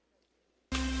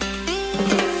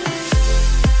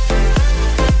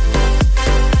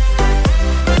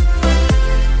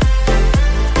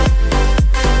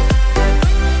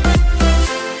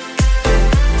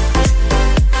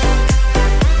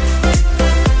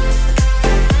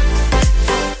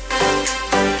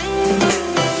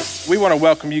want to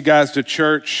welcome you guys to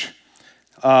church.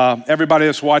 Everybody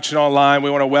that's watching online,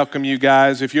 we want to welcome you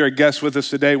guys. If you're a guest with us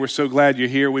today, we're so glad you're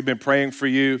here. We've been praying for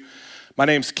you. My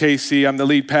name's Casey. I'm the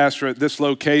lead pastor at this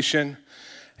location.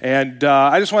 And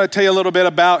I just want to tell you a little bit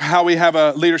about how we have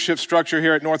a leadership structure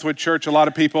here at Northwood Church. A lot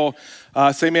of people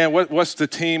say, man, what's the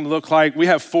team look like? We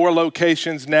have 4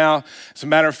 locations now. As a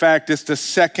matter of fact, it's the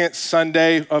second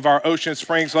Sunday of our Ocean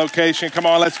Springs location. Come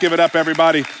on, let's give it up,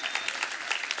 everybody.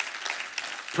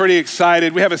 Pretty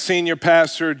excited. We have a senior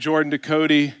pastor, Jordan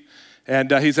Ducote, and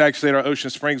he's actually at our Ocean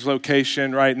Springs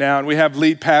location right now. And we have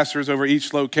lead pastors over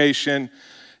each location.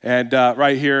 And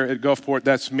right here at Gulfport,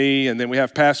 that's me. And then we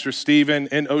have Pastor Stephen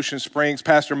in Ocean Springs,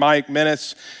 Pastor Mike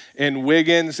Menace in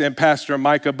Wiggins, and Pastor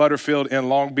Micah Butterfield in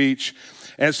Long Beach.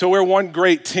 And so we're one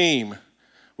great team.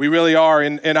 We really are.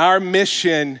 And our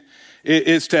mission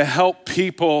is to help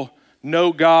people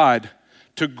know God,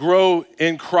 to grow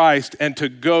in Christ, and to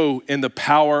go in the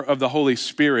power of the Holy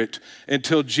Spirit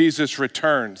until Jesus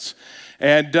returns.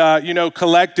 And,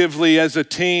 collectively as a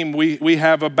team, we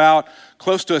have about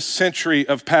close to a century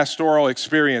of pastoral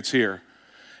experience here.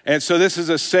 And so this is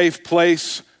a safe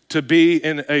place to be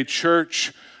in a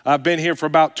church. I've been here for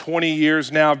about 20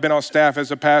 years now. I've been on staff as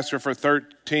a pastor for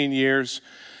 13 years.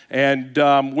 And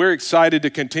we're excited to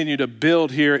continue to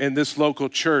build here in this local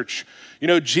church. You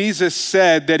know, Jesus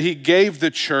said that he gave the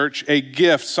church a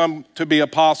gift, some to be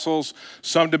apostles,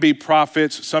 some to be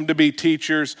prophets, some to be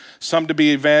teachers, some to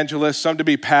be evangelists, some to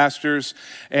be pastors.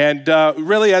 And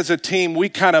really as a team, we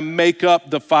kind of make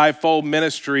up the fivefold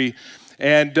ministry.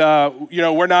 And,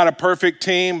 we're not a perfect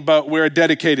team, but we're a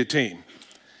dedicated team.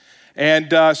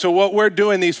 And so what we're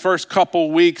doing these first couple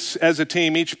weeks as a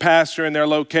team, each pastor in their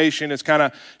location is kind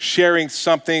of sharing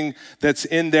something that's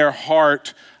in their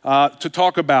heart to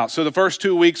talk about. So the first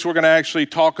 2 weeks, we're going to actually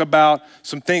talk about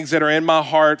some things that are in my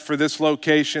heart for this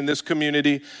location, this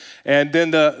community. And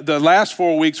then the last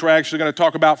 4 weeks, we're actually going to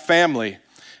talk about family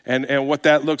and what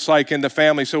that looks like in the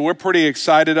family. So we're pretty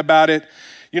excited about it.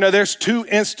 You know, there's 2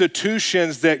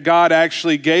 institutions that God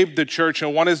actually gave the church,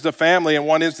 and one is the family and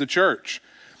one is the church.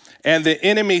 And the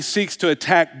enemy seeks to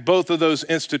attack both of those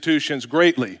institutions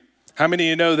greatly. How many of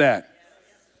you know that?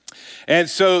 And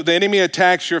so the enemy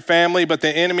attacks your family, but the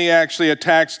enemy actually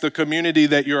attacks the community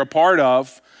that you're a part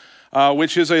of,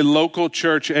 which is a local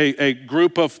church, a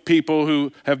group of people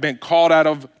who have been called out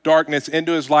of darkness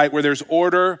into his light, where there's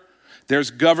order,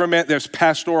 there's government, there's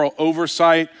pastoral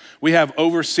oversight. We have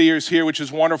overseers here, which is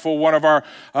wonderful. One of our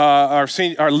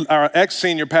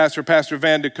ex-senior pastor, Pastor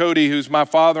Van Ducote, who's my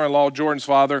father-in-law, Jordan's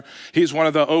father. He's one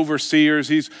of the overseers.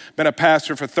 He's been a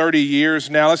pastor for 30 years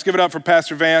now. Let's give it up for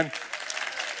Pastor Van.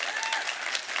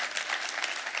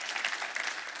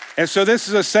 And so this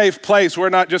is a safe place. We're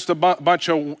not just a bunch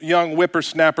of young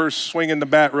whippersnappers swinging the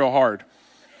bat real hard.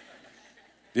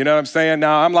 You know what I'm saying?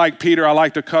 Now, I'm like Peter. I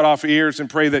like to cut off ears and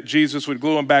pray that Jesus would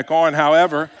glue them back on.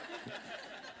 However,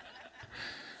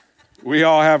 we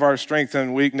all have our strengths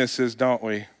and weaknesses, don't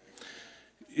we?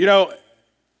 You know,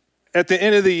 at the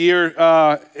end of the year,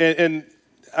 and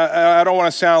I don't want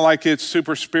to sound like it's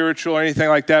super spiritual or anything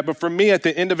like that, but for me, at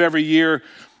the end of every year,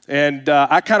 and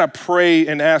I kind of pray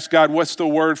and ask God, what's the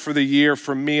word for the year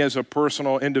for me as a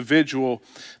personal individual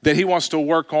that he wants to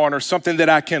work on, or something that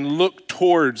I can look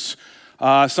towards,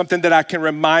 something that I can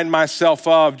remind myself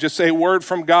of, just a word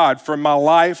from God for my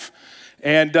life.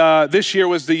 And this year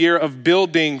was the year of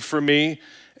building for me.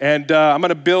 And I'm going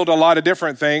to build a lot of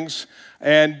different things.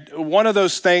 And one of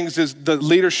those things is the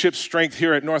leadership strength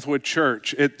here at Northwood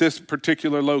Church at this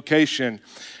particular location.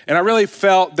 And I really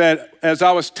felt that as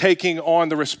I was taking on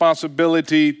the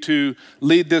responsibility to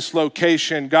lead this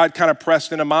location, God kind of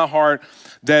pressed into my heart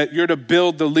that you're to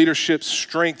build the leadership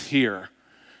strength here.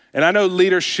 And I know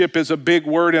leadership is a big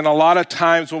word, and a lot of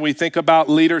times when we think about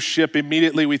leadership,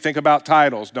 immediately we think about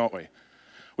titles, don't we?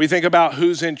 We think about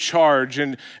who's in charge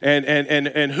and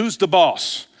who's the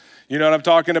boss. You know what I'm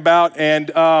talking about? And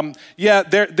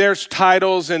there's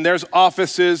titles and there's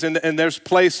offices and there's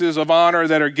places of honor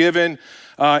that are given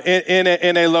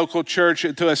in a local church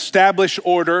to establish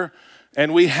order,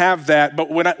 and we have that. But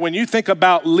when you think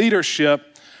about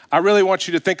leadership, I really want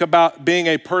you to think about being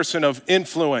a person of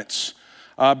influence.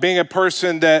 Being a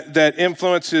person that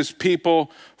influences people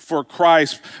for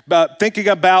Christ, but thinking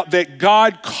about that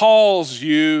God calls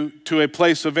you to a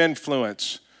place of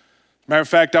influence. Matter of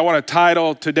fact, I want to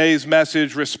title today's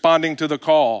message, Responding to the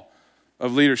Call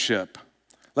of Leadership.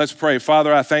 Let's pray.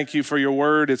 Father, I thank you for your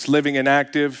word. It's living and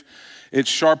active. It's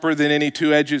sharper than any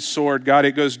two-edged sword. God,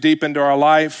 it goes deep into our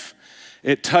life.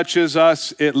 It touches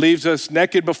us. It leaves us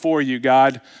naked before you,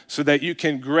 God, so that you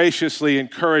can graciously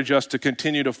encourage us to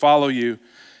continue to follow you.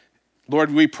 Lord,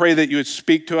 we pray that you would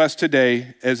speak to us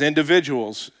today as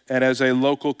individuals and as a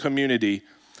local community.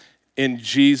 In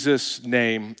Jesus'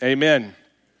 name, amen.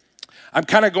 I'm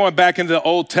kind of going back into the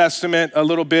Old Testament a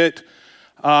little bit,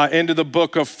 into the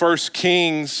book of 1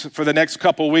 Kings for the next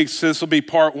couple weeks. This will be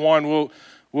part one.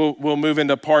 We'll move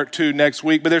into part two next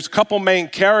week. But there's a couple main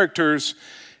characters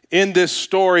in this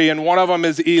story, and one of them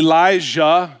is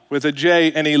Elijah with a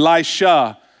J and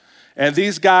Elisha. And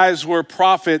these guys were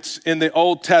prophets in the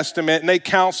Old Testament, and they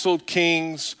counseled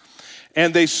kings,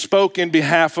 and they spoke in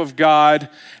behalf of God,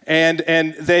 and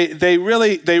they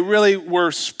really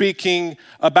were speaking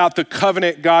about the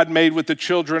covenant God made with the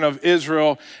children of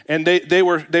Israel, and they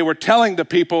were telling the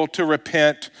people to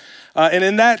repent. And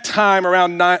in that time,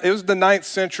 it was the 9th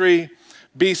century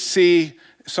BC,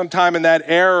 sometime in that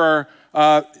era,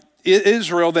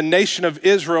 Israel, the nation of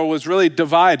Israel, was really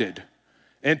divided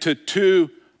into two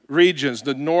regions,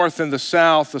 the north and the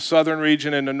south, the southern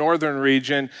region and the northern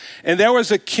region. And there was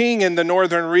a king in the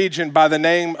northern region by the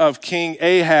name of King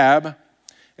Ahab,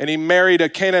 and he married a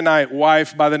Canaanite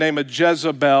wife by the name of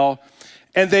Jezebel.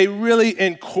 And they really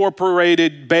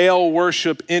incorporated Baal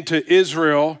worship into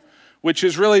Israel, which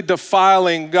is really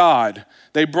defiling God.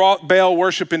 They brought Baal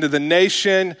worship into the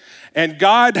nation. And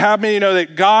God, how many know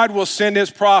that God will send his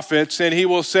prophets and he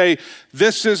will say,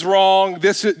 this is wrong,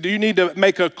 you need to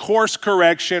make a course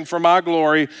correction for my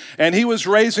glory. And he was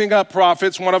raising up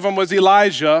prophets. One of them was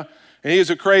Elijah, and he was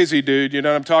a crazy dude. You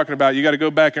know what I'm talking about. You got to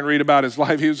go back and read about his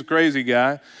life. He was a crazy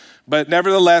guy. But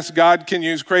nevertheless, God can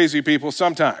use crazy people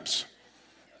sometimes.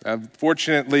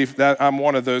 Fortunately, I'm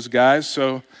one of those guys.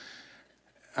 So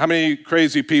how many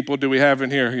crazy people do we have in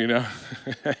here, you know?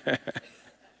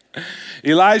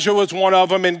 Elijah was one of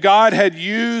them, and God had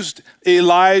used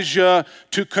Elijah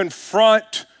to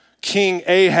confront King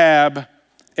Ahab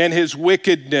and his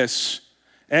wickedness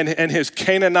and his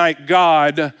Canaanite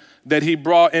god that he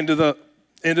brought into the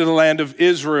land of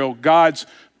Israel, God's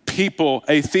people,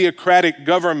 a theocratic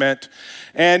government.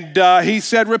 And he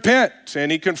said, repent,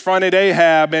 and he confronted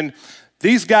Ahab. And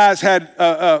these guys had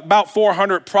about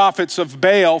 400 prophets of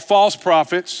Baal, false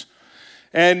prophets.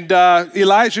 And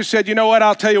Elijah said, you know what,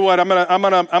 I'll tell you what, I'm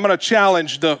gonna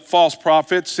challenge the false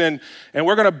prophets, and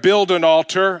we're gonna build an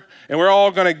altar, and we're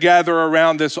all gonna gather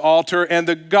around this altar, and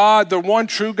the one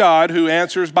true God who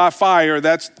answers by fire,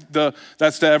 that's the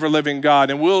ever-living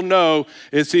God. And we'll know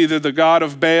it's either the God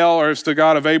of Baal or it's the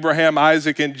God of Abraham,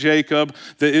 Isaac, and Jacob,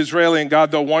 the Israeli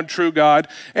God, the one true God.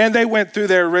 And they went through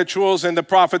their rituals, and the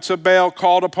prophets of Baal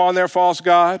called upon their false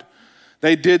God.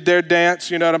 They did their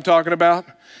dance, you know what I'm talking about?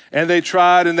 And they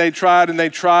tried and they tried and they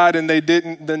tried, and they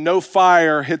didn't. No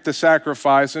fire hit the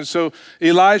sacrifice. And so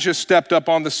Elijah stepped up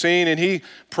on the scene, and he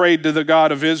prayed to the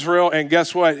God of Israel. And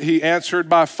guess what? He answered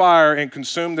by fire and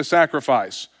consumed the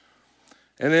sacrifice.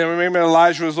 And then remember,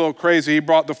 Elijah was a little crazy. He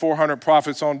brought the 400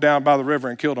 prophets on down by the river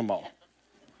and killed them all.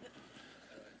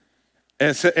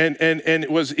 And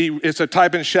it's a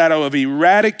type and shadow of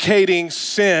eradicating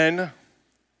sin.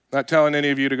 Not telling any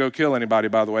of you to go kill anybody,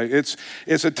 by the way. It's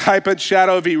a type and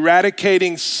shadow of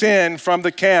eradicating sin from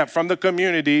the camp, from the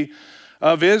community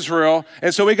of Israel.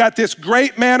 And so we got this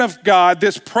great man of God,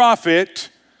 this prophet,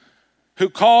 who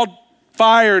called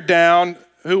fire down,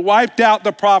 who wiped out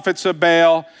the prophets of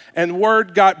Baal, and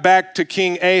word got back to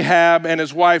King Ahab and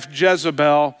his wife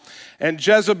Jezebel. And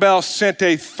Jezebel sent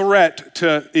a threat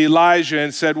to Elijah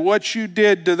and said, what you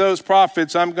did to those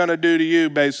prophets, I'm going to do to you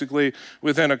basically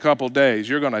within a couple days.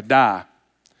 You're going to die.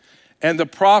 And the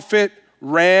prophet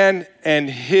ran and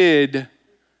hid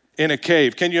in a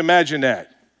cave. Can you imagine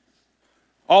that?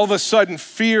 All of a sudden,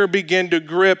 fear began to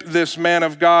grip this man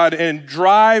of God and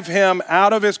drive him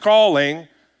out of his calling,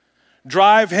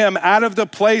 drive him out of the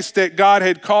place that God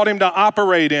had called him to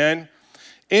operate in,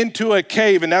 into a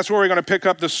cave. And that's where we're going to pick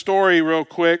up the story real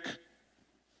quick.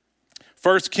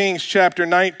 1 Kings chapter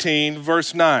 19,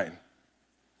 verse 9.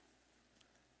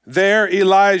 There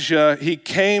Elijah, he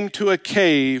came to a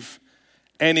cave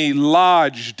and he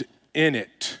lodged in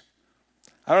it.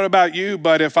 I don't know about you,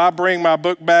 but if I bring my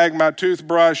book bag, my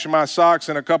toothbrush, my socks,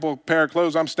 and a couple pair of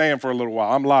clothes, I'm staying for a little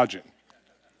while. I'm lodging.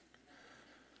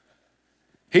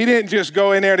 He didn't just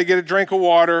go in there to get a drink of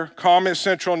water, calm his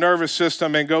central nervous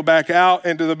system, and go back out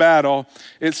into the battle.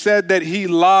 It said that he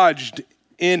lodged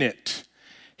in it.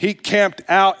 He camped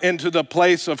out into the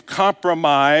place of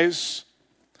compromise,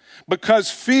 because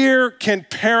fear can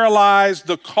paralyze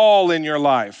the call in your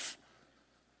life.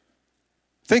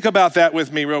 Think about that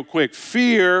with me real quick.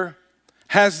 Fear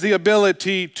has the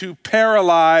ability to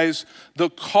paralyze the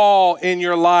call in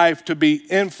your life to be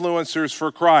influencers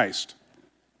for Christ.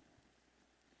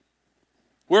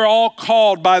 We're all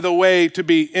called, by the way, to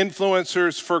be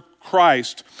influencers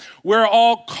Christ. We're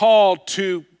all called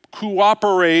to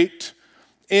cooperate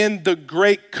in the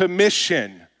Great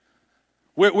Commission.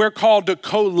 We're called to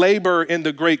co-labor in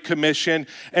the Great Commission.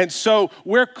 And so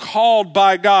we're called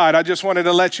by God. I just wanted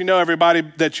to let you know, everybody,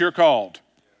 that you're called.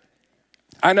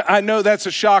 I know that's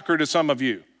a shocker to some of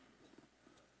you.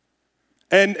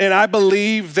 And I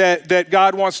believe that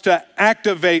God wants to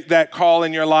activate that call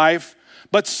in your life.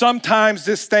 But sometimes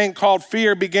this thing called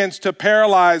fear begins to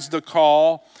paralyze the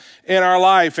call in our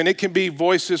life. And it can be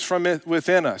voices from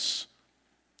within us.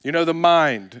 You know, the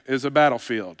mind is a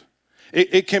battlefield.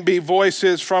 It can be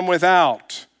voices from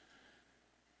without.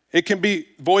 It can be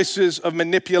voices of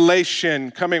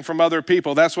manipulation coming from other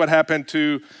people. That's what happened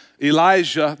to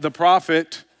Elijah, the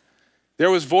prophet.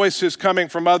 There was voices coming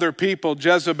from other people.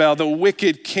 Jezebel, the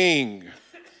wicked king.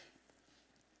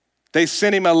 They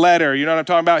sent him a letter. You know what I'm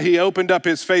talking about? He opened up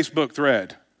his Facebook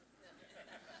thread.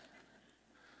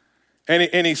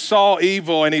 And he saw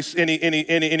evil, and he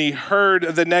heard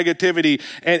the negativity,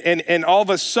 and all of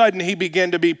a sudden he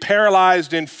began to be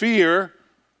paralyzed in fear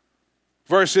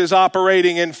versus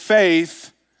operating in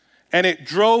faith, and it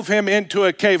drove him into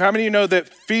a cave. How many of you know that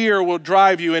fear will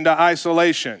drive you into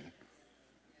isolation?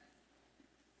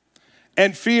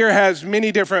 And fear has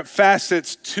many different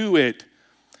facets to it.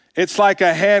 It's like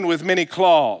a hand with many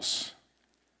claws.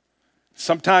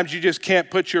 Sometimes you just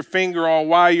can't put your finger on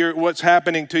what's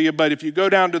happening to you, but if you go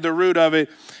down to the root of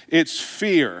it, it's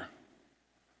fear.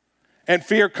 And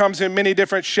fear comes in many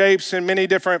different shapes and many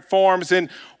different forms. And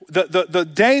the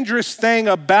dangerous thing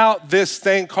about this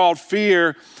thing called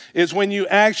fear is when you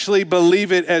actually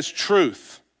believe it as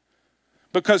truth.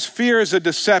 Because fear is a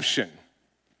deception.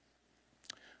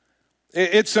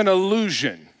 It's an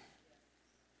illusion.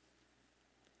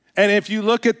 And if you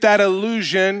look at that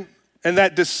illusion and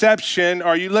that deception,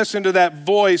 or you listen to that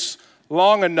voice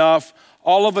long enough,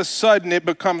 all of a sudden it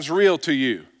becomes real to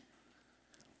you.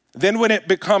 Then when it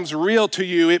becomes real to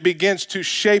you, it begins to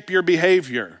shape your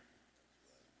behavior.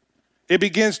 It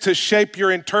begins to shape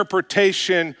your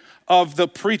interpretation of the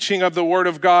preaching of the Word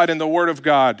of God and the Word of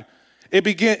God. It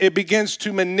begins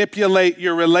to manipulate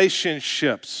your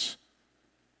relationships.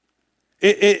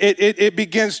 It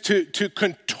begins to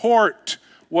contort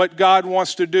what God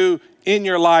wants to do in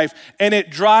your life, and it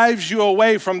drives you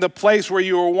away from the place where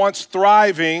you were once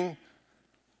thriving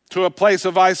to a place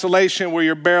of isolation where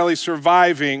you're barely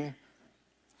surviving.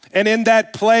 And in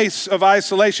that place of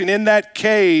isolation, in that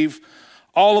cave,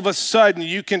 all of a sudden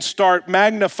you can start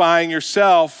magnifying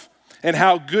yourself and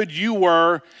how good you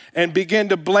were and begin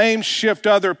to blame shift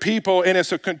other people, and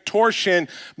it's a contortion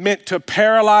meant to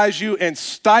paralyze you and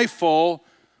stifle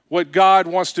what God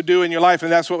wants to do in your life.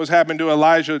 And that's what was happening to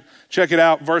Elijah. Check it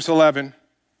out, verse 11.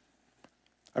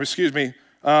 Verse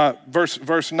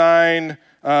 9,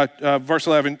 verse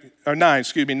 11, or 9,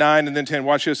 9 and then 10.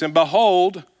 Watch this. And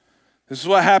behold, this is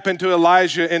what happened to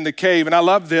Elijah in the cave. And I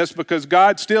love this because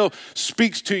God still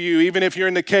speaks to you even if you're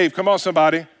in the cave. Come on,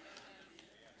 somebody.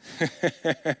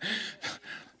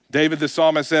 David the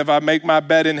psalmist said, if I make my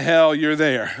bed in hell, you're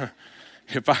there.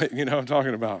 You know what I'm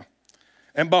talking about.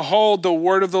 And behold, the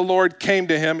word of the Lord came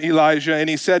to him, Elijah, and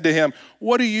he said to him,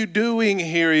 what are you doing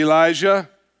here, Elijah?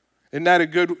 Isn't that a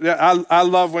good, I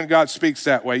love when God speaks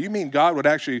that way. You mean God would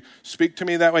actually speak to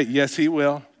me that way? Yes, he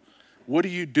will. What are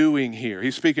you doing here?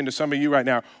 He's speaking to some of you right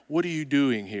now. What are you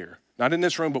doing here? Not in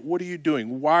this room, but what are you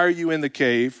doing? Why are you in the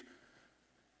cave?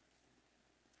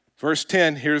 Verse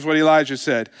 10, here's what Elijah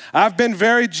said. I've been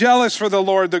very jealous for the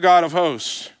Lord, the God of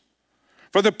hosts.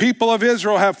 For the people of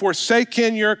Israel have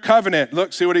forsaken your covenant.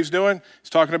 Look, see what he's doing? He's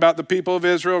talking about the people of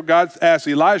Israel. God asked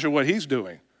Elijah what he's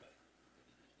doing.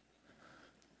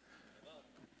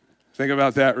 Think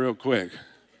about that real quick.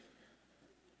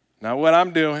 Not what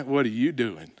I'm doing, what are you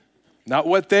doing? Not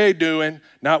what they're doing,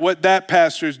 not what that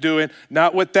pastor's doing,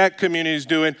 not what that community's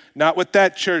doing, not what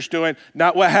that church doing,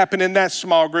 not what happened in that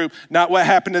small group, not what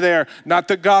happened to there, not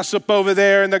the gossip over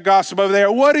there and the gossip over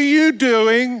there. What are you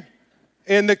doing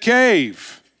in the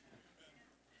cave?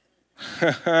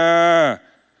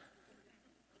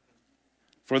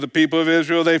 For the people of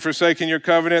Israel, they've forsaken your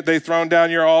covenant. They've thrown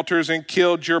down your altars and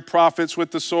killed your prophets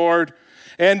with the sword.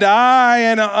 And I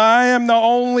am the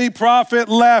only prophet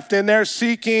left, and they're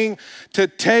seeking to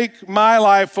take my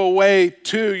life away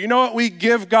too. You know what we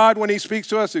give God when he speaks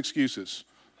to us? Excuses.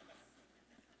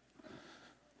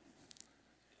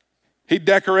 He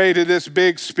decorated this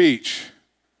big speech.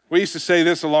 We used to say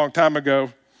this a long time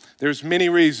ago. There's many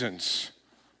reasons,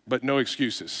 but no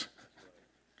excuses.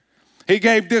 He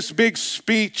gave this big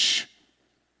speech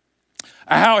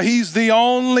how he's the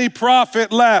only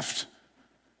prophet left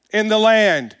in the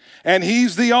land, and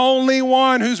he's the only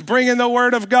one who's bringing the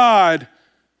word of God.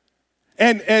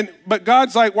 But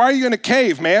God's like, why are you in a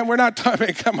cave, man? We're not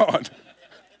talking, come on.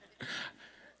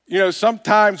 You know,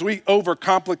 sometimes we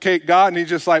overcomplicate God and he's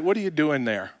just like, what are you doing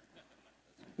there?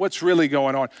 What's really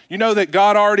going on? You know that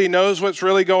God already knows what's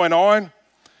really going on?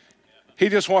 He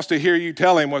just wants to hear you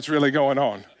tell him what's really going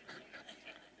on.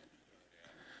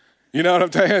 You know what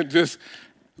I'm saying? Just,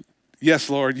 yes,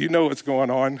 Lord, you know what's going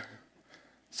on.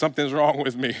 Something's wrong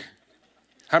with me.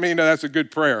 How many know that's a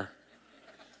good prayer?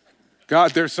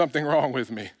 God, there's something wrong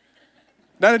with me.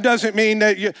 Now, it doesn't mean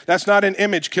that that's not an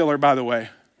image killer, by the way.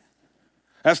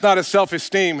 That's not a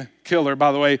self-esteem killer,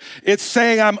 by the way. It's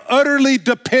saying I'm utterly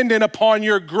dependent upon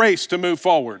your grace to move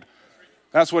forward.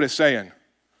 That's what it's saying.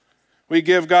 We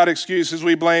give God excuses.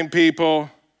 We blame people.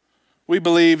 We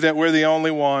believe that we're the only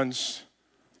ones,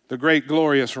 the great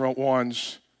glorious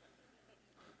ones,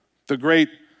 the great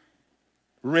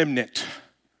remnant.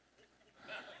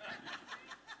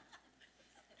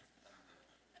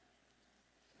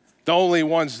 The only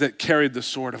ones that carried the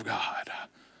sword of God.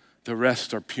 The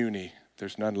rest are puny.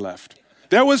 There's none left.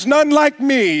 There was none like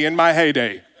me in my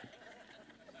heyday.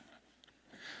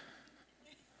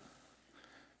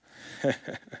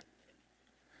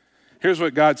 Here's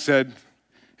what God said.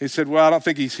 He said, well, I don't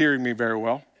think he's hearing me very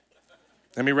well.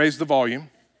 Let me raise the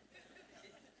volume.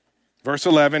 Verse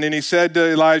 11, and he said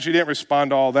to Elijah, he didn't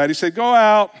respond to all that. He said, go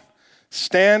out,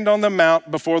 stand on the mount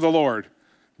before the Lord.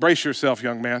 Brace yourself,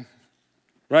 young man.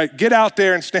 Right? Get out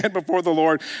there and stand before the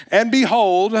Lord. And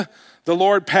behold, the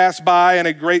Lord passed by, and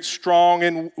a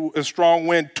strong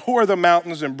wind tore the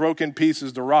mountains and broke in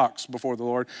pieces the rocks before the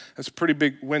Lord. That's a pretty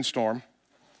big windstorm.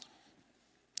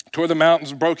 Tore the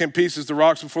mountains and broke in pieces the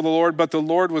rocks before the Lord, but the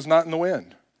Lord was not in the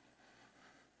wind.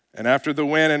 And after the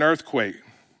wind, an earthquake.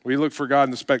 We look for God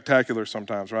in the spectacular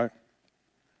sometimes, right?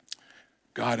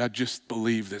 God, I just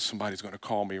believe that somebody's going to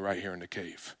call me right here in the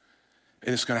cave.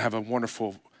 And it's going to have a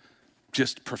wonderful,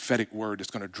 just prophetic word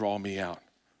that's going to draw me out,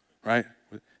 right?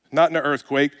 Not in an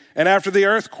earthquake. And after the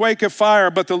earthquake, a fire,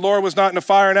 but the Lord was not in the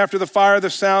fire. And after the fire, the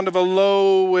sound of a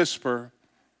low whisper.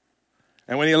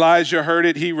 And when Elijah heard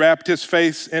it, he wrapped his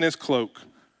face in his cloak.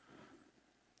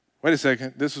 Wait a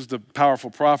second. This is the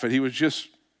powerful prophet. He was just,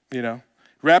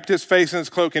 wrapped his face in his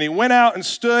cloak. And he went out and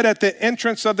stood at the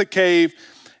entrance of the cave.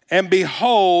 And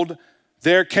behold,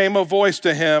 there came a voice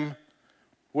to him.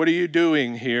 What are you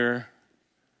doing here,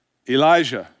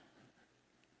 Elijah?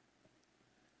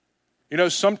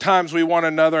 Sometimes we want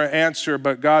another answer,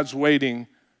 but God's waiting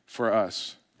for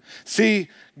us. See,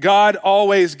 God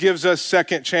always gives us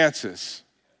second chances.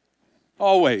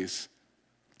 Always.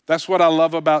 That's what I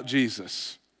love about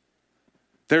Jesus.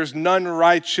 There's none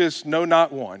righteous, no,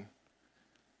 not one.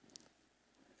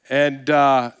 And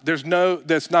there's no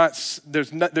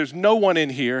one in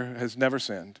here has never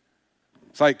sinned.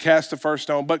 It's like cast the first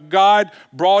stone. But God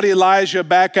brought Elijah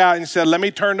back out and said, let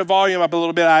me turn the volume up a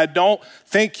little bit. I don't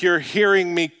think you're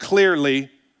hearing me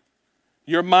clearly.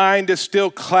 Your mind is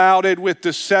still clouded with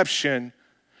deception.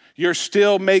 You're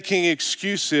still making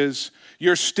excuses.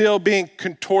 You're still being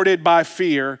contorted by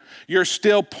fear. You're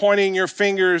still pointing your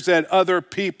fingers at other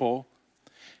people.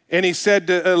 And he said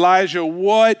to Elijah,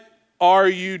 what are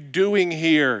you doing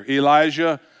here,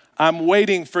 Elijah? I'm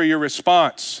waiting for your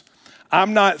response.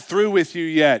 I'm not through with you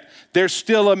yet. There's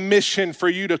still a mission for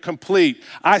you to complete.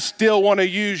 I still want to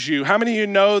use you. How many of you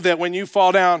know that when you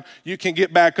fall down, you can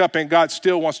get back up and God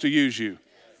still wants to use you?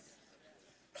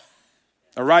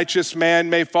 A righteous man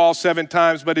may fall 7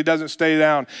 times, but he doesn't stay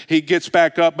down. He gets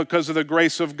back up because of the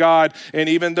grace of God. And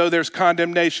even though there's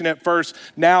condemnation at first,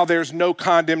 now there's no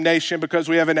condemnation because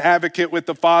we have an advocate with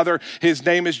the Father. His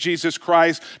name is Jesus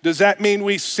Christ. Does that mean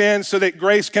we sin so that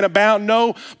grace can abound?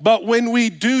 No, but when we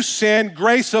do sin,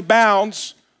 grace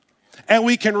abounds. And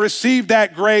we can receive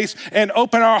that grace and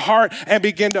open our heart and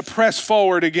begin to press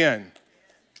forward again.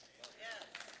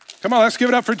 Come on, let's give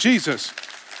it up for Jesus.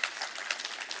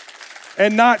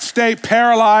 And not stay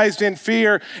paralyzed in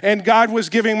fear. And God was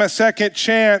giving him a second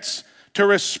chance to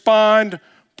respond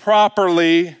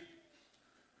properly.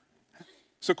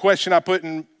 It's a question I put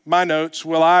in my notes.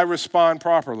 Will I respond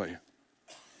properly?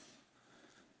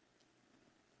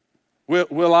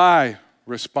 Will I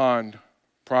respond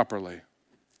properly?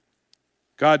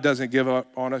 God doesn't give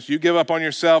up on us. You give up on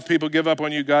yourself, people give up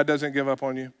on you. God doesn't give up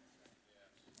on you.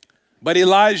 But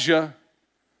Elijah,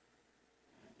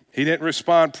 he didn't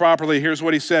respond properly. Here's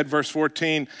what he said, verse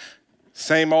 14.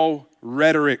 Same old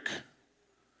rhetoric.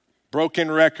 Broken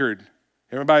record.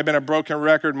 Everybody been a broken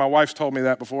record? My wife's told me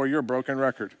that before. You're a broken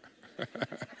record.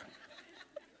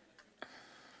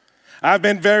 I've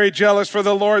been very jealous for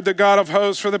the Lord, the God of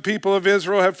hosts, for the people of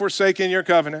Israel have forsaken your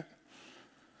covenant.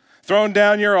 thrown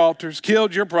down your altars,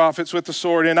 killed your prophets with the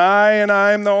sword, and I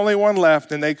am the only one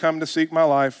left, and they come to seek my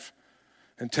life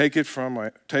and take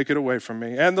it away from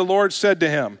me. And the Lord said to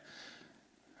him,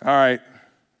 all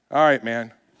right,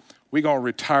 man, we're going to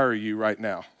retire you right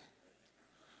now.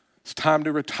 It's time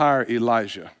to retire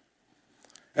Elijah.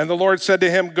 And the Lord said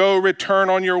to him, go, return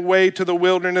on your way to the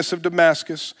wilderness of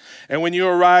Damascus. And when you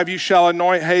arrive, you shall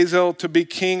anoint Hazael to be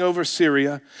king over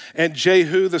Syria. And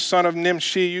Jehu, the son of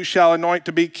Nimshi, you shall anoint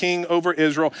to be king over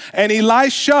Israel. And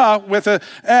Elisha, with a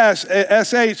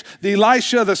S-H, the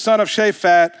Elisha, the son of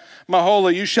Shaphat,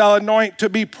 Mahola, you shall anoint to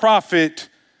be prophet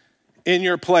in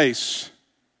your place.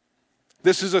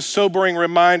 This is a sobering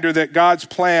reminder that God's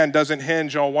plan doesn't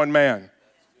hinge on one man.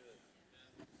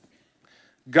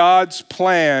 God's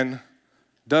plan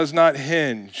does not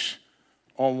hinge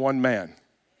on one man.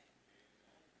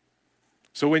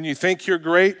 So when you think you're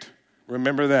great,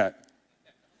 remember that.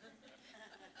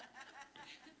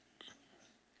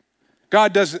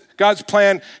 God's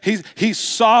plan, he's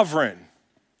sovereign.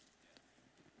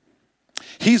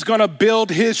 He's going to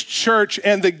build his church,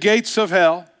 and the gates of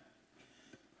hell,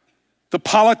 the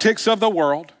politics of the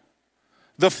world,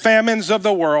 the famines of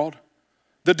the world,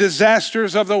 the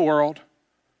disasters of the world,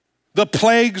 the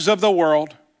plagues of the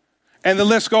world, and the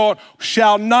list goes on,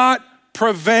 shall not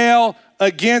prevail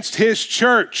against his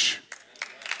church.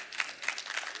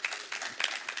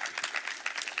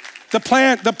 The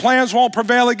plans won't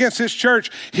prevail against his church.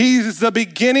 He's the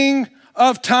beginning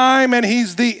of time and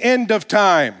he's the end of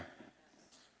time.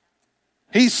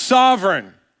 He's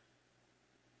sovereign.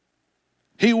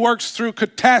 He works through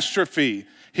catastrophe.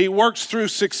 He works through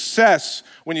success.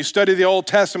 When you study the Old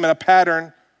Testament, a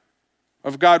pattern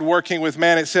of God working with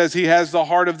man, it says he has the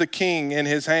heart of the king in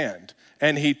his hand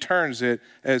and he turns it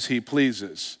as he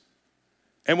pleases.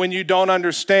 And when you don't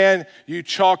understand, you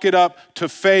chalk it up to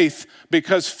faith,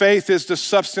 because faith is the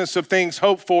substance of things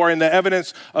hoped for and the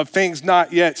evidence of things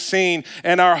not yet seen.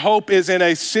 And our hope is in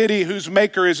a city whose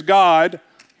maker is God.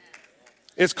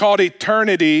 It's called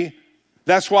eternity.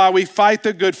 That's why we fight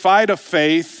the good fight of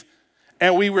faith.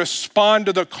 And we respond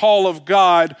to the call of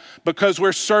God because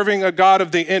we're serving a God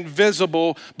of the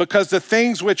invisible, because the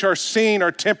things which are seen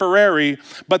are temporary,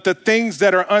 but the things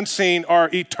that are unseen are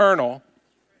eternal.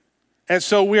 And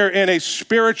so we're in a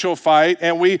spiritual fight,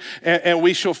 and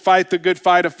we shall fight the good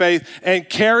fight of faith and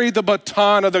carry the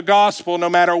baton of the gospel no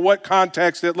matter what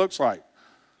context it looks like.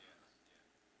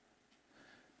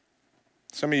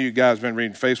 Some of you guys have been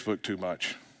reading Facebook too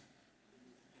much.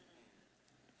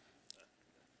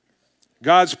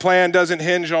 God's plan doesn't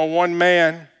hinge on one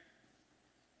man,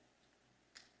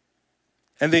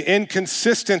 and the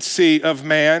inconsistency of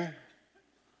man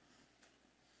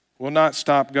will not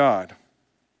stop God.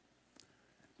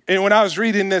 And when I was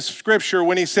reading this scripture,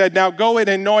 when he said, now go and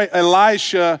anoint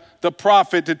Elisha, the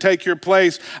prophet, to take your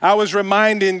place, I was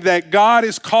reminded that God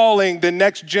is calling the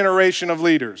next generation of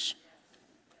leaders.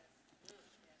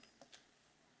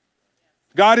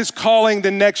 God is calling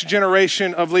the next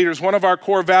generation of leaders. One of our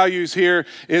core values here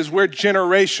is we're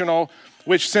generational,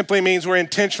 which simply means we're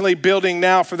intentionally building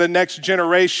now for the next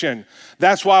generation.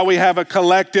 That's why we have a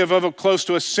collective of close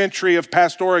to a century of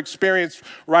pastoral experience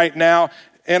right now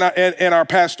in our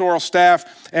pastoral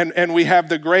staff. And we have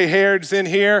the gray hairs in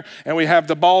here, and we have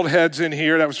the bald heads in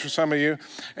here. That was for some of you,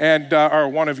 and or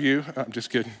one of you. I'm just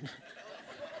kidding.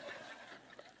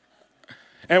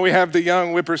 And we have the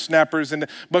young whippersnappers, and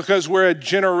because we're a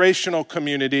generational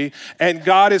community, and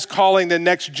God is calling the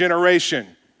next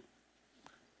generation.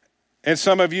 And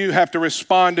some of you have to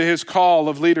respond to his call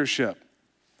of leadership,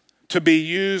 to be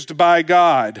used by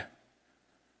God.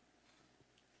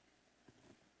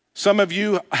 Some of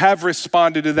you have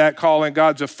responded to that call, and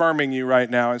God's affirming you right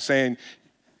now and saying,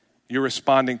 you're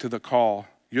responding to the call.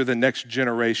 You're the next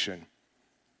generation.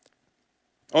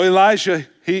 Oh, Elijah,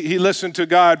 he listened to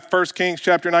God. 1 Kings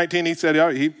chapter 19, he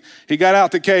said, he got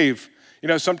out the cave. You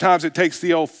know, sometimes it takes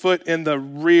the old foot in the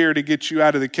rear to get you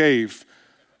out of the cave.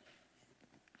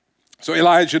 So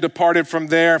Elijah departed from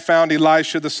there, found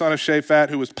Elisha, the son of Shaphat,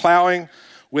 who was plowing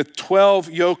with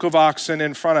 12 yoke of oxen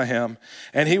in front of him.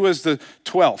 And he was the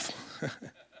 12th.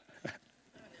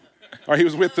 Or he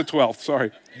was with the 12th,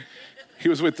 sorry. He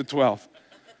was with the 12th.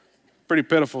 Pretty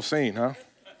pitiful scene, huh?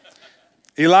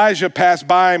 Elijah passed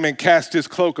by him and cast his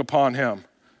cloak upon him.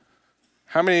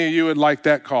 How many of you would like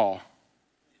that call?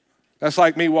 That's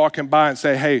like me walking by and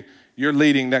say, hey, you're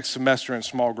leading next semester in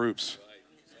small groups.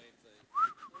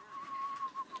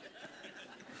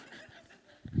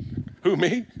 Who,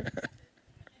 me?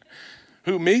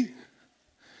 Who, me?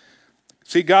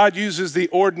 See, God uses the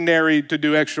ordinary to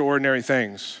do extraordinary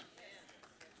things.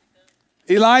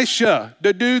 Elisha,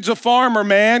 the dude's a farmer,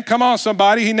 man. Come on,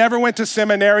 somebody. He never went to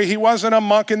seminary. He wasn't a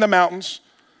monk in the mountains.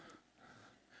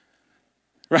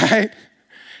 Right?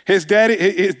 His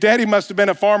daddy must have been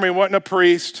a farmer. He wasn't a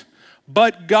priest.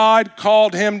 But God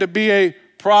called him to be a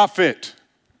prophet.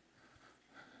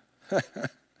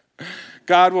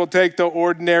 God will take the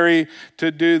ordinary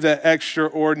to do the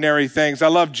extraordinary things. I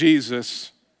love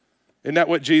Jesus. Isn't that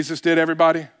what Jesus did,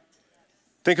 everybody?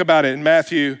 Think about it. In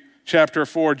Matthew chapter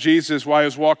 4, Jesus, while he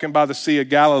was walking by the Sea of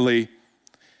Galilee,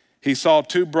 he saw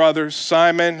two brothers,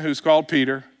 Simon, who's called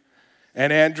Peter,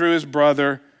 and Andrew, his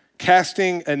brother,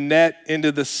 casting a net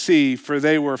into the sea, for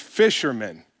they were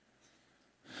fishermen.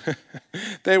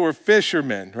 They were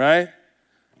fishermen, right?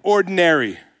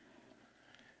 Ordinary.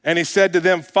 And he said to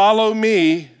them, "Follow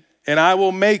me, and I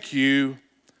will make you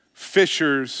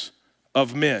fishers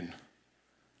of men."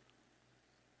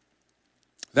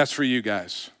 That's for you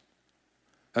guys.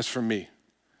 That's for me.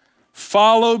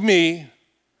 Follow me,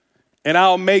 and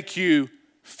I'll make you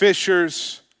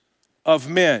fishers of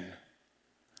men.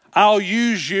 I'll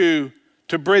use you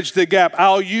to bridge the gap.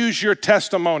 I'll use your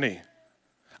testimony.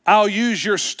 I'll use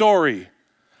your story.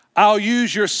 I'll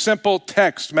use your simple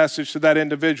text message to that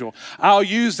individual. I'll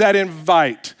use that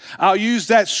invite. I'll use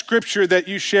that scripture that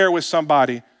you share with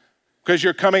somebody because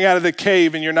you're coming out of the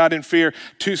cave and you're not in fear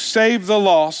to save the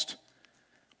lost.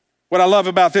 What I love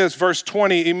about this, verse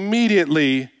 20,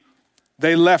 immediately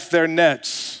they left their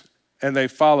nets and they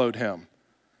followed him.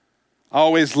 I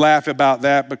always laugh about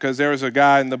that because there was a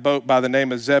guy in the boat by the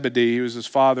name of Zebedee. He was his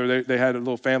father. They had a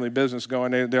little family business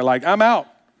going. They're like, "I'm out."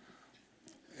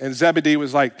 And Zebedee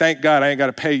was like, "Thank God I ain't got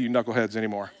to pay you knuckleheads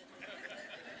anymore."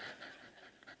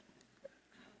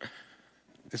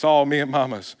 It's all me and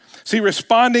mamas. See,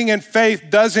 responding in faith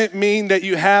doesn't mean that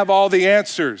you have all the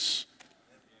answers.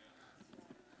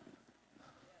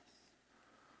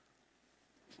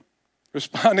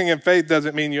 Responding in faith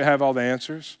doesn't mean you have all the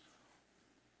answers.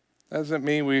 Doesn't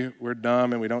mean we're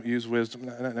dumb and we don't use wisdom.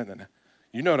 No.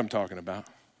 You know what I'm talking about.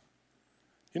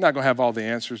 You're not going to have all the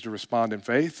answers to respond in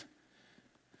faith.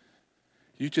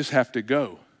 You just have to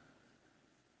go.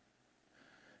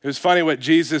 It was funny what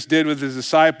Jesus did with his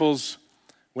disciples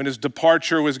when his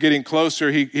departure was getting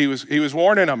closer. He was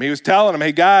warning them. He was telling them,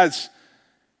 "Hey guys,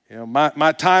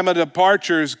 my time of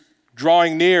departure is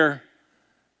drawing near.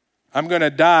 I'm going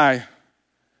to die."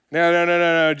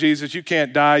 No, Jesus, you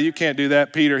can't die. You can't do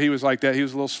that. Peter, he was like that. He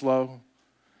was a little slow.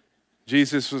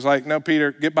 Jesus was like, "No,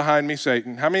 Peter, get behind me,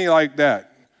 Satan." How many like that?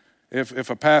 If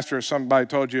a pastor or somebody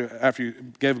told you after you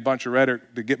gave a bunch of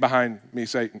rhetoric to get behind me,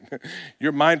 Satan.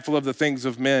 You're mindful of the things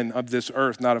of men, of this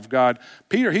earth, not of God.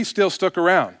 Peter, he still stuck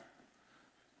around.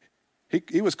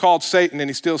 He was called Satan and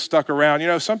he still stuck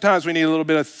around. Sometimes we need a little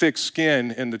bit of thick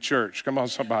skin in the church. Come on,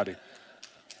 somebody.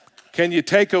 Can you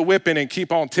take a whipping and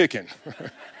keep on ticking?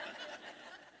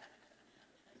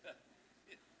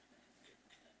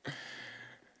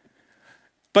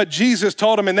 But Jesus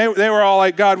told them, and they were all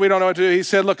like, "God, we don't know what to do." He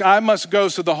said, "Look, I must go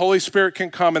so the Holy Spirit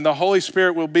can come, and the Holy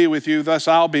Spirit will be with you. Thus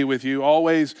I'll be with you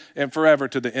always and forever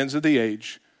to the ends of the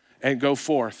age, and go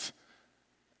forth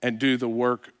and do the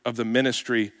work of the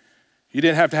ministry." You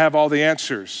didn't have to have all the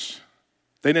answers.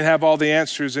 They didn't have all the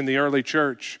answers in the early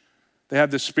church. They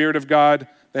had the Spirit of God.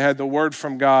 They had the word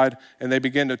from God, and they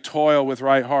began to toil with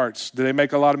right hearts. Did they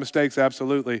make a lot of mistakes?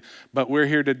 Absolutely. But we're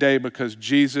here today because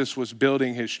Jesus was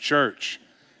building his church.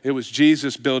 It was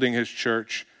Jesus building his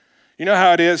church. You know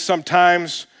how it is?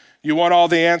 Sometimes you want all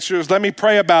the answers. Let me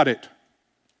pray about it.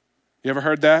 You ever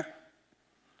heard that?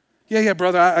 Yeah,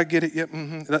 brother, I get it. Yeah,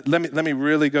 Let me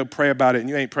really go pray about it. And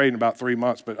you ain't prayed in about 3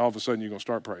 months, but all of a sudden you're going to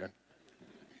start praying.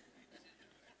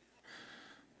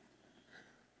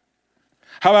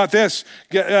 How about this?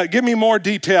 Give me more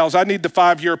details. I need the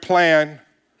 5-year plan.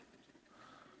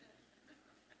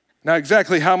 Now,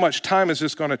 exactly how much time is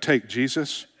this going to take,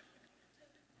 Jesus?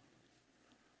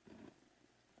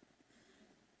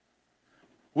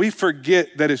 We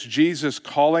forget that it's Jesus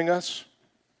calling us.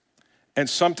 And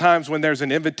sometimes when there's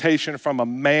an invitation from a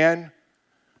man,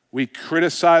 we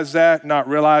criticize that, not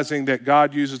realizing that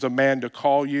God uses a man to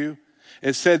call you.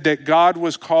 It said that God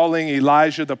was calling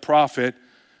Elijah the prophet,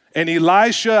 and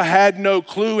Elisha had no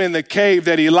clue in the cave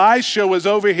that Elisha was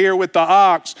over here with the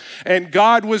ox, and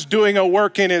God was doing a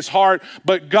work in his heart.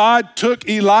 But God took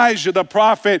Elijah the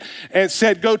prophet and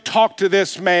said, "Go talk to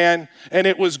this man," and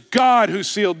it was God who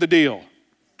sealed the deal.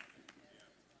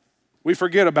 We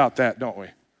forget about that, don't we?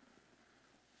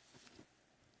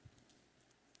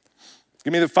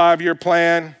 Give me the 5-year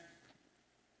plan.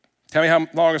 Tell me how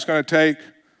long it's going to take.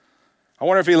 I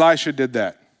wonder if Elisha did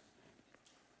that.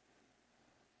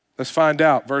 Let's find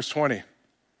out. Verse 20.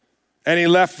 And he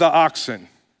left the oxen.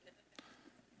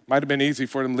 Might have been easy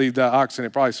for him to leave the oxen.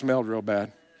 It probably smelled real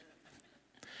bad.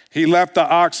 He left the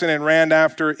oxen and ran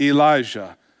after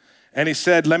Elijah. And he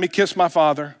said, let me kiss my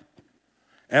father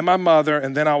and my mother,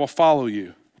 and then I will follow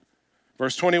you.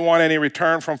 Verse 21, and he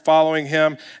returned from following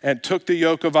him and took the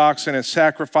yoke of oxen and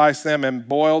sacrificed them and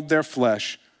boiled their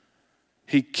flesh.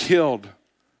 He killed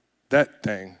that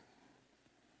thing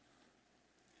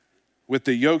with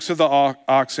the yokes of the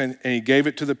oxen, and he gave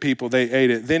it to the people. They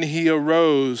ate it. Then he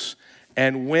arose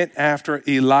and went after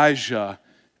Elijah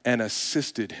and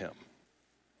assisted him.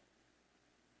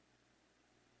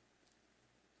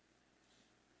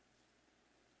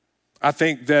 I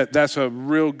think that that's a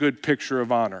real good picture of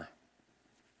honor.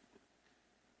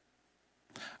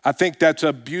 I think that's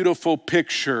a beautiful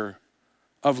picture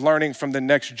of learning from the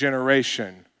next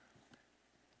generation.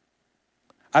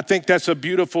 I think that's a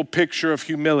beautiful picture of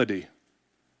humility.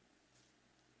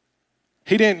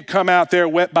 He didn't come out there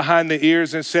wet behind the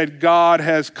ears and said, God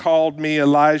has called me,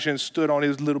 Elijah, and stood on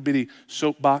his little bitty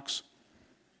soapbox.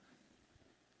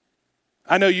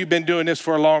 I know you've been doing this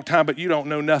for a long time, but you don't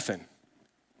know nothing.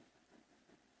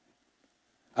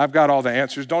 I've got all the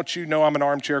answers. Don't you know I'm an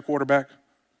armchair quarterback?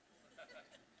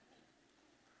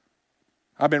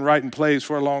 I've been writing plays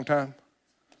for a long time.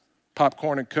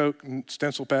 Popcorn and Coke and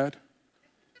stencil pad.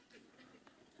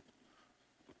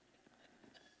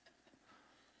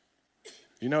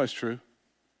 You know it's true.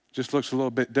 Just looks a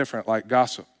little bit different, like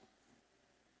gossip.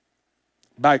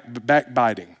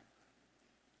 Backbiting.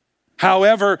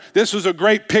 However, this was a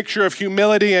great picture of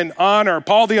humility and honor.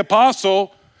 Paul the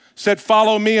Apostle said,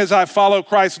 follow me as I follow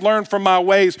Christ. Learn from my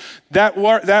ways.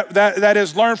 That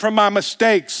is, learn from my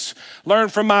mistakes. Learn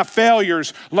from my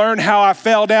failures. Learn how I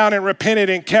fell down and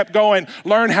repented and kept going.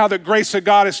 Learn how the grace of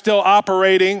God is still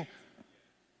operating.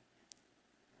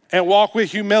 And walk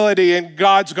with humility, and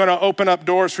God's going to open up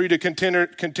doors for you to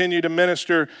continue to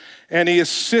minister. And he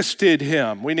assisted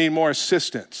him. We need more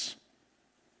assistance.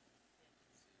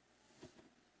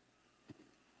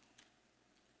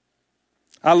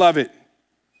 I love it.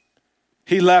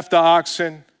 He left the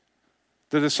oxen.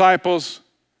 The disciples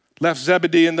left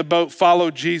Zebedee in the boat,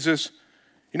 followed Jesus.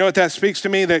 You know what that speaks to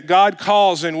me? That God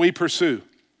calls and we pursue.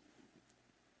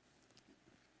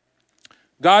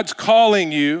 God's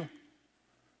calling you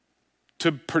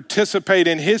to participate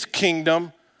in his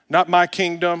kingdom, not my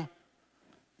kingdom,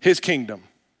 his kingdom.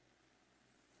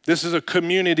 This is a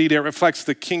community that reflects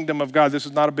the kingdom of God. This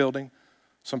is not a building.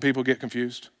 Some people get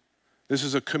confused. This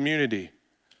is a community.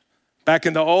 Back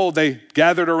in the old, they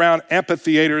gathered around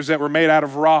amphitheaters that were made out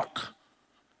of rock.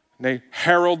 They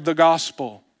herald the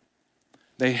gospel.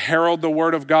 They herald the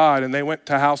word of God, and they went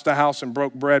to house and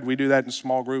broke bread. We do that in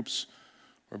small groups.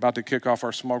 We're about to kick off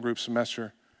our small group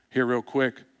semester here real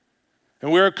quick.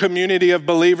 And we're a community of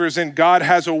believers, and God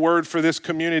has a word for this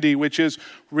community, which is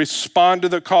respond to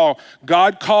the call.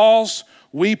 God calls,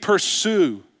 we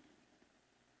pursue.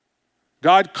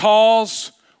 God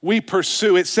calls, we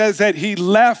pursue. It says that he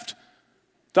left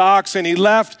the oxen, he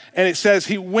left, and it says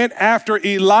he went after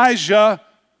Elijah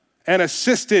and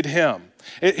assisted him.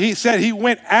 He said he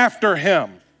went after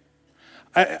him.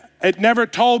 It never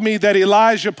told me that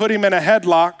Elijah put him in a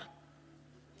headlock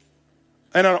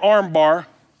and an arm bar.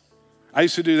 I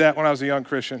used to do that when I was a young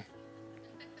Christian.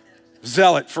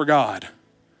 Zealot for God.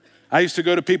 I used to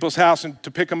go to people's house and to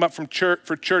pick them up from church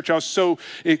for church. I was so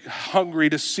hungry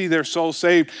to see their soul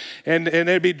saved. And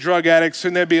they'd be drug addicts,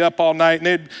 and they'd be up all night,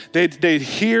 and they'd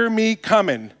hear me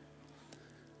coming.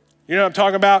 You know what I'm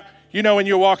talking about? You know when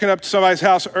you're walking up to somebody's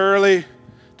house early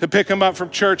to pick them up from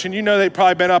church, and you know they've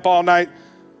probably been up all night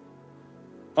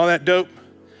on that dope.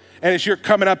 And as you're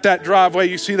coming up that driveway,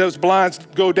 you see those blinds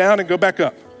go down and go back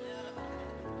up.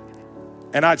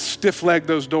 And I'd stiff-leg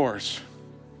those doors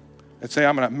and say,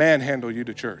 I'm going to manhandle you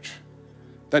to church.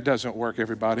 That doesn't work,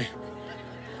 everybody.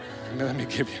 Let me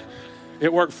give you.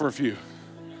 It worked for a few.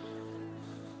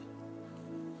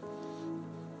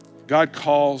 God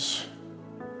calls,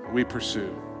 we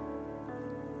pursue.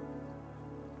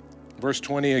 Verse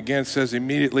 20 again says,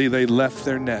 immediately they left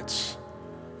their nets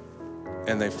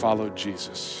and they followed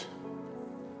Jesus.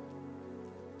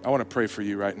 I want to pray for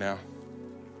you right now.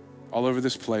 All over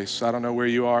this place. I don't know where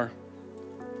you are.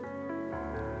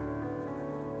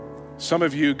 Some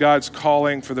of you, God's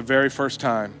calling for the very first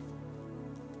time.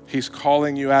 He's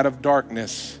calling you out of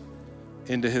darkness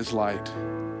into his light.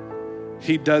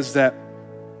 He does that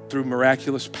through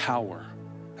miraculous power.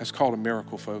 That's called a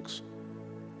miracle, folks.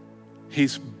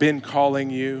 He's been calling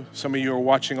you. Some of you are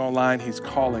watching online. He's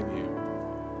calling you.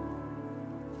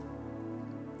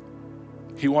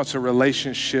 He wants a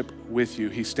relationship with you.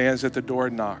 He stands at the door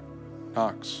and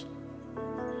knocks,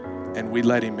 and we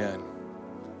let him in.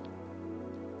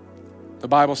 The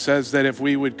Bible says that if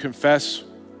we would confess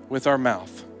with our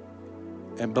mouth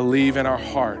and believe in our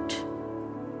heart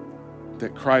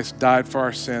that Christ died for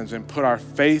our sins and put our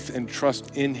faith and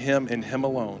trust in him and him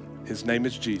alone, his name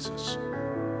is Jesus,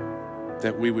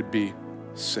 that we would be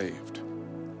saved,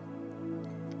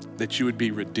 that you would be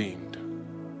redeemed.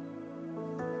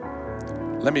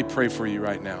 Let me pray for you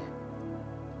right now.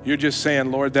 You're just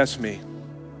saying, Lord, that's me.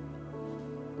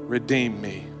 Redeem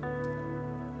me.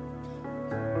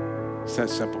 It's that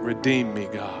simple. Redeem me,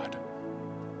 God.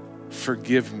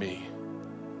 Forgive me.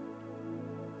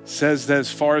 Says that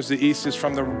as far as the east is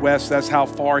from the west, that's how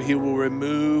far he will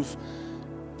remove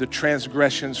the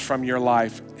transgressions from your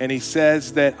life. And he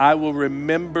says that I will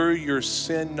remember your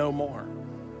sin no more.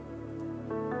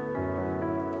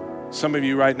 Some of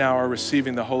you right now are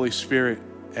receiving the Holy Spirit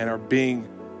and are being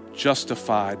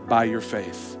justified by your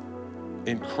faith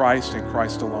in Christ and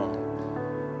Christ alone.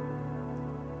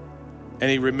 And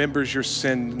he remembers your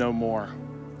sin no more.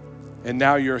 And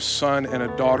now you're a son and a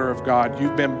daughter of God.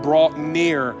 You've been brought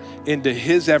near into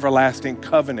his everlasting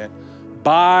covenant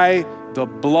by the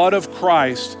blood of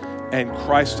Christ and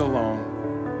Christ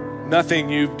alone. Nothing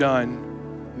you've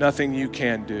done, nothing you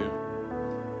can do.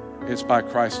 It's by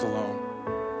Christ alone.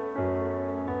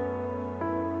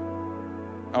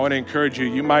 I want to encourage you,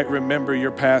 you might remember your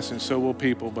past and so will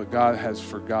people, but God has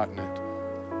forgotten it.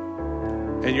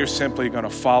 And you're simply going to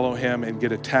follow him and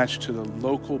get attached to the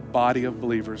local body of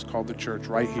believers called the church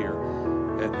right here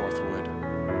at Northwood.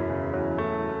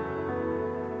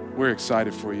 We're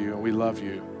excited for you and we love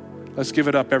you. Let's give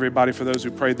it up, everybody, for those who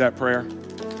prayed that prayer.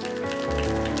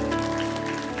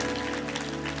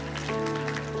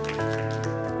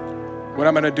 What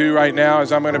I'm going to do right now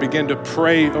is I'm going to begin to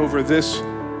pray over this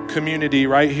community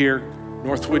right here,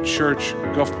 Northwood Church,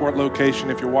 Gulfport location,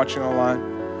 if you're watching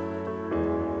online,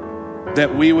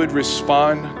 that we would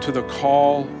respond to the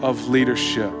call of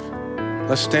leadership.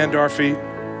 Let's stand to our feet.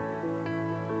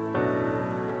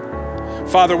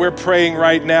 Father, we're praying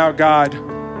right now, God,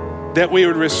 that we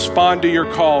would respond to your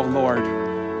call, Lord.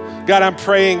 God, I'm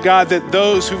praying, God, that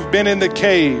those who've been in the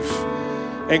cave,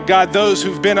 and God, those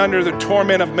who've been under the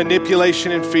torment of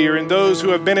manipulation and fear, and those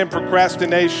who have been in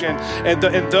procrastination, and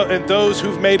those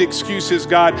who've made excuses,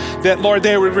 God, that, Lord,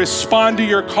 they would respond to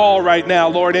your call right now,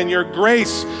 Lord, and your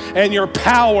grace and your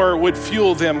power would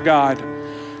fuel them, God.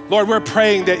 Lord, we're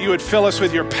praying that you would fill us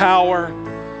with your power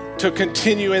to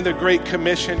continue in the Great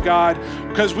Commission, God,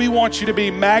 because we want you to be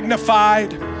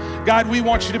magnified. God, we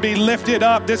want you to be lifted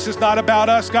up. This is not about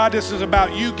us, God. This is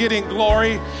about you getting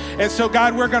glory. And so,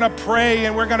 God, we're going to pray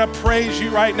and we're going to praise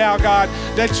you right now, God,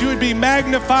 that you would be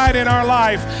magnified in our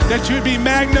life, that you would be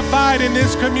magnified in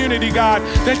this community, God,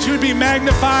 that you would be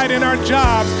magnified in our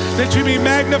jobs, that you would be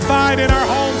magnified in our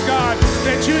homes, God,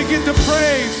 that you would get the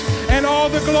praise and all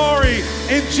the glory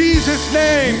in Jesus'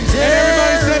 name. And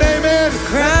everybody said amen.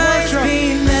 Christ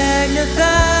be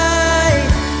magnified.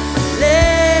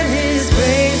 Let his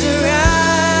praise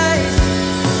arise.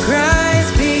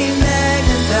 Christ be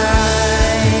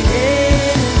magnified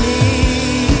in me.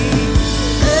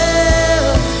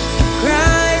 Oh,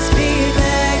 Christ be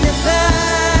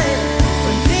magnified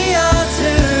from the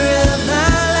altar of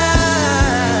my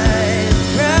life.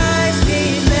 Christ be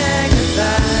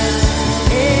magnified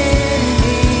in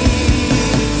me.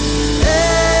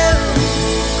 Oh,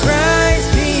 Christ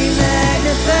be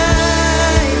magnified.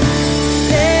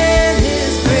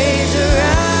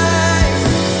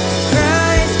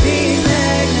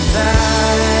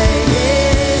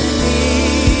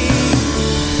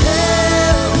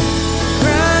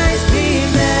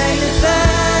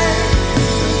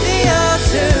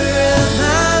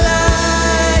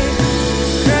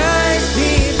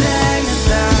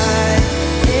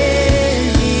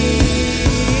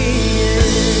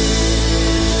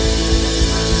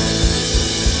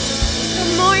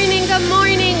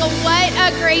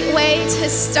 Great way to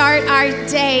start our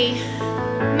day.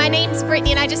 My name's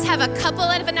Brittany, and I just have a couple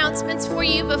of announcements for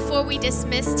you before we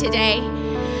dismiss today.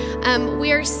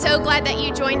 We are so glad that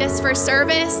you joined us for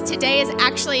service. Today is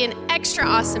actually an extra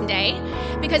awesome day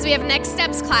because we have Next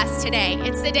Steps class today.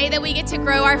 It's the day that we get to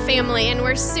grow our family, and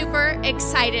we're super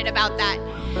excited about that.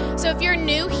 So if you're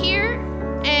new here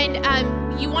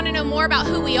and you want to know more about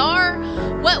who we are,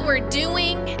 what we're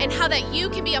doing, and how that you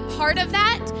can be a part of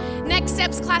that, Next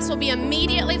Steps class will be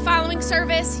immediately following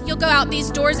service. You'll go out these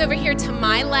doors over here to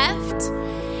my left.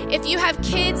 If you have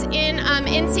kids in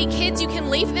NC Kids, you can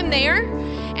leave them there,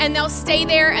 and they'll stay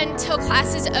there until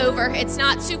class is over. It's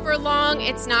not super long.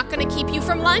 It's not going to keep you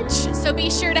from lunch, so be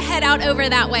sure to head out over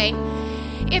that way.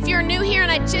 If you're new here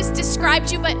and I just described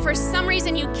you, but for some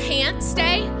reason you can't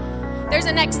stay, there's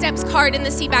a Next Steps card in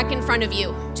the seat back in front of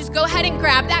you. Just go ahead and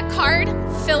grab that card,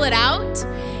 fill it out,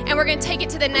 and we're going to take it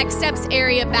to the Next Steps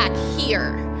area back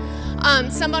here.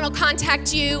 Someone will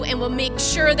contact you and we'll make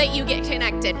sure that you get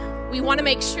connected. We want to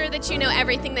make sure that you know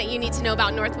everything that you need to know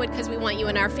about Northwood because we want you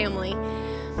in our family.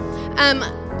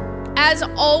 As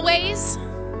always,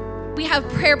 we have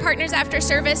prayer partners after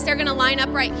service. They're going to line up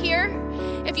right here.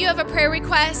 If you have a prayer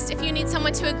request, if you need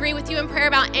someone to agree with you in prayer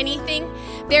about anything,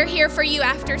 they're here for you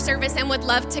after service and would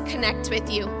love to connect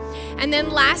with you. And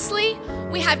then lastly,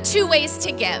 we have 2 ways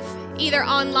to give, either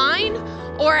online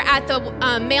or at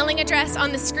the mailing address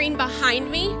on the screen behind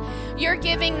me. Your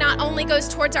giving not only goes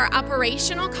towards our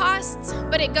operational costs,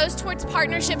 but it goes towards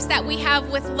partnerships that we have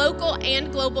with local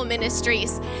and global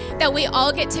ministries that we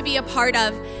all get to be a part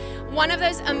of. One of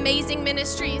those amazing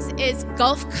ministries is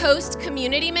Gulf Coast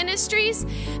Community Ministries.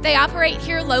 They operate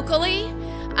here locally,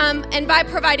 and by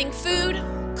providing food,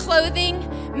 clothing,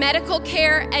 medical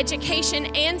care, education,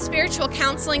 and spiritual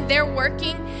counseling, they're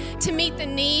working to meet the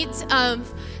needs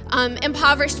of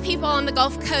impoverished people on the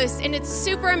Gulf Coast. And it's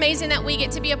super amazing that we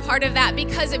get to be a part of that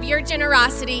because of your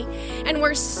generosity, and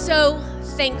we're so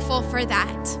thankful for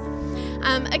that.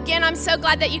 Again, I'm so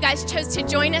glad that you guys chose to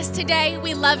join us today.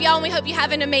 We love y'all, and we hope you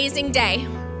have an amazing day.